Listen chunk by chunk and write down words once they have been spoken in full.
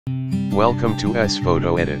Welcome to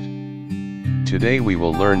Sphotoedit. Today we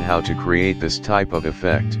will learn how to create this type of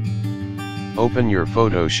effect. Open your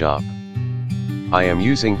Photoshop. I am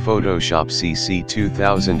using Photoshop CC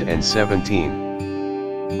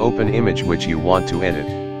 2017. Open image which you want to edit.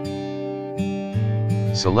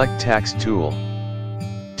 Select text tool.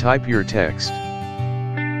 Type your text.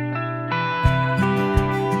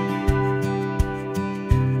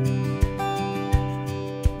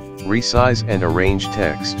 Resize and arrange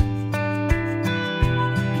text.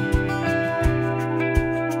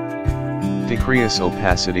 Decrease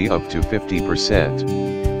opacity up to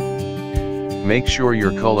 50%. Make sure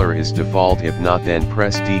your color is default, if not then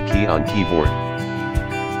press D key on keyboard.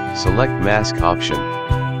 Select mask option.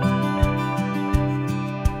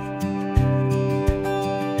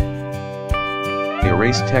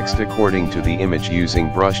 Erase text according to the image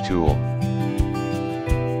using brush tool.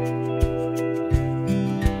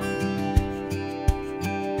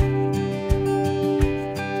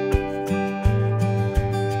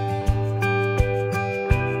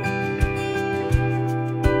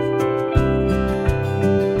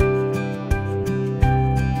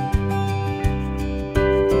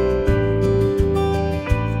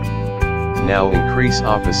 Now increase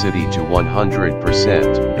opacity to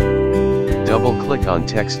 100%. Double-click on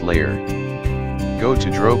text layer. Go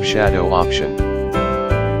to drop shadow option.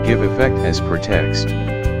 Give effect as per text.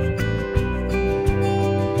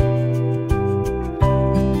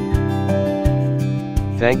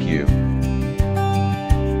 Thank you.